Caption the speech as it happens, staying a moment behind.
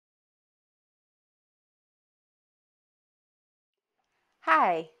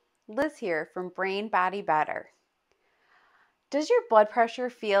Hi, Liz here from Brain Body Better. Does your blood pressure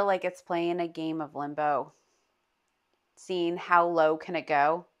feel like it's playing a game of limbo? Seeing how low can it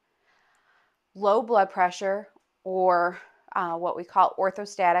go? Low blood pressure, or what we call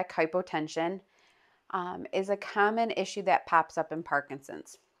orthostatic hypotension, is a common issue that pops up in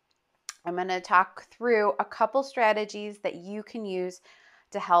Parkinson's. I'm going to talk through a couple strategies that you can use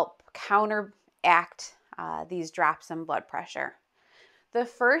to help counteract these drops in blood pressure. The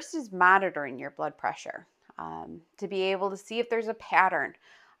first is monitoring your blood pressure to be able to see if there's a pattern.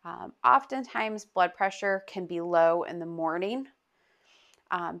 Oftentimes, blood pressure can be low in the morning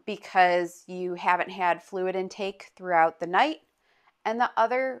because you haven't had fluid intake throughout the night. And the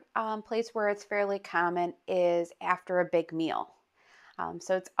other place where it's fairly common is after a big meal.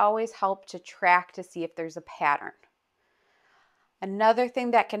 So it's always helped to track to see if there's a pattern. Another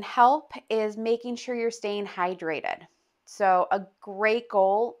thing that can help is making sure you're staying hydrated. So a great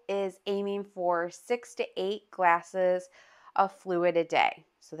goal is aiming for 6 to 8 glasses of fluid a day.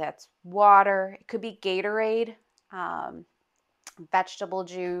 So that's water, it could be Gatorade, vegetable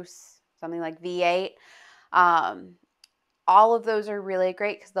juice, something like V8. All of those are really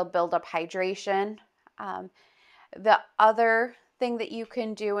great because they'll build up hydration. The other thing that you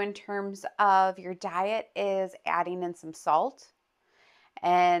can do in terms of your diet is adding in some salt.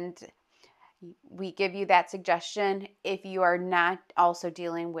 And we give you that suggestion if you are not also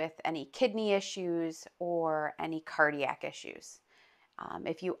dealing with any kidney issues or any cardiac issues.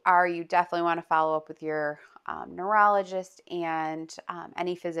 If you are, you definitely want to follow up with your neurologist and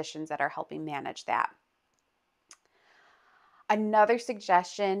any physicians that are helping manage that. Another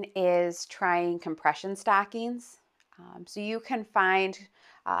suggestion is trying compression stockings. So you can find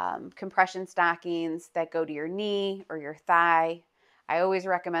compression stockings that go to your knee or your thigh. I always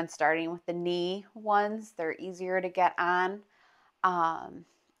recommend starting with the knee ones. They're easier to get on.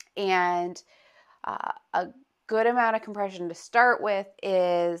 And a good amount of compression to start with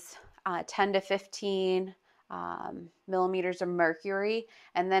is 10 to 15 millimeters of mercury.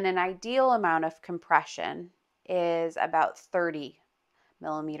 And then an ideal amount of compression is about 30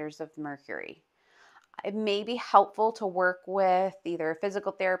 millimeters of mercury. It may be helpful to work with either a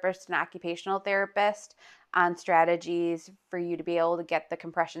physical therapist and occupational therapist on strategies for you to be able to get the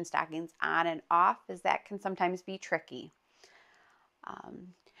compression stockings on and off, as that can sometimes be tricky.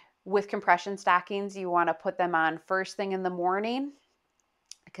 With compression stockings, you want to put them on first thing in the morning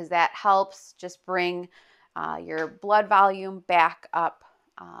because that helps just bring your blood volume back up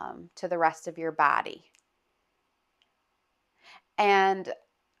to the rest of your body. And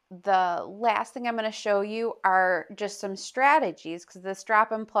the last thing I'm going to show you are just some strategies, because this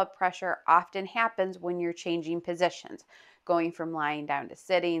drop in blood pressure often happens when you're changing positions, going from lying down to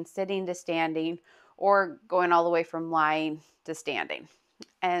sitting, sitting to standing, or going all the way from lying to standing.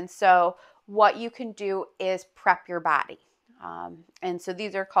 And so what you can do is prep your body. And so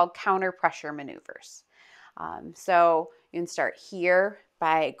these are called counter pressure maneuvers. So you can start here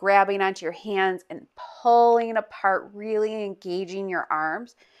by grabbing onto your hands and pulling apart, really engaging your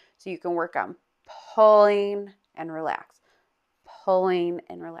arms. So you can work on pulling and relax, pulling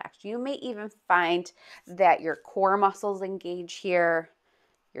and relax. You may even find that your core muscles engage here.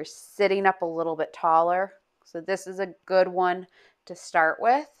 You're sitting up a little bit taller. So this is a good one to start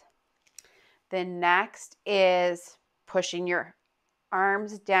with. The next is pushing your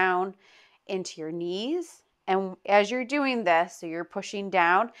arms down into your knees. And as you're doing this, so you're pushing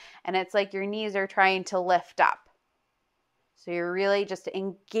down and it's like your knees are trying to lift up. So you're really just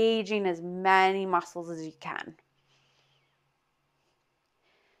engaging as many muscles as you can.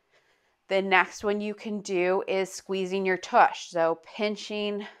 The next one you can do is squeezing your tush. So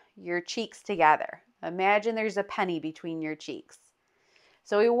pinching your cheeks together. Imagine there's a penny between your cheeks.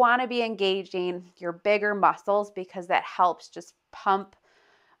 So we want to be engaging your bigger muscles because that helps just pump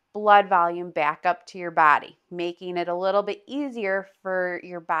blood volume back up to your body, making it a little bit easier for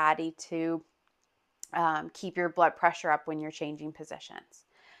your body to keep your blood pressure up when you're changing positions.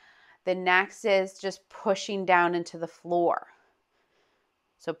 The next is just pushing down into the floor.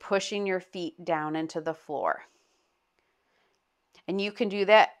 So pushing your feet down into the floor. And you can do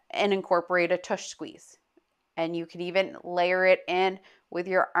that and incorporate a tush squeeze. And you can even layer it in with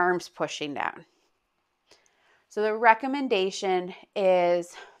your arms pushing down. So the recommendation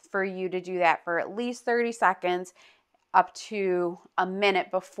is for you to do that for at least 30 seconds up to a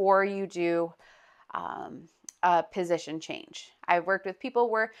minute before you do a position change. I've worked with people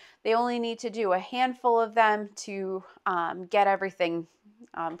where they only need to do a handful of them to get everything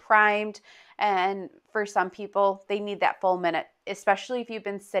primed. And for some people, they need that full minute, especially if you've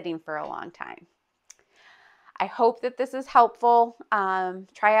been sitting for a long time. I hope that this is helpful.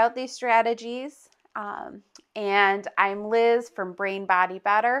 Try out these strategies. And I'm Liz from Brain Body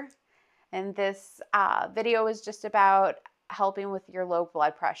Better. And this video is just about helping with your low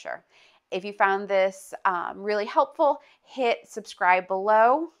blood pressure. If you found this really helpful, hit subscribe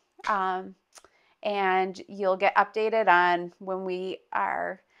below, and you'll get updated on when we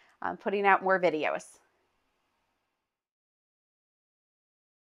are putting out more videos.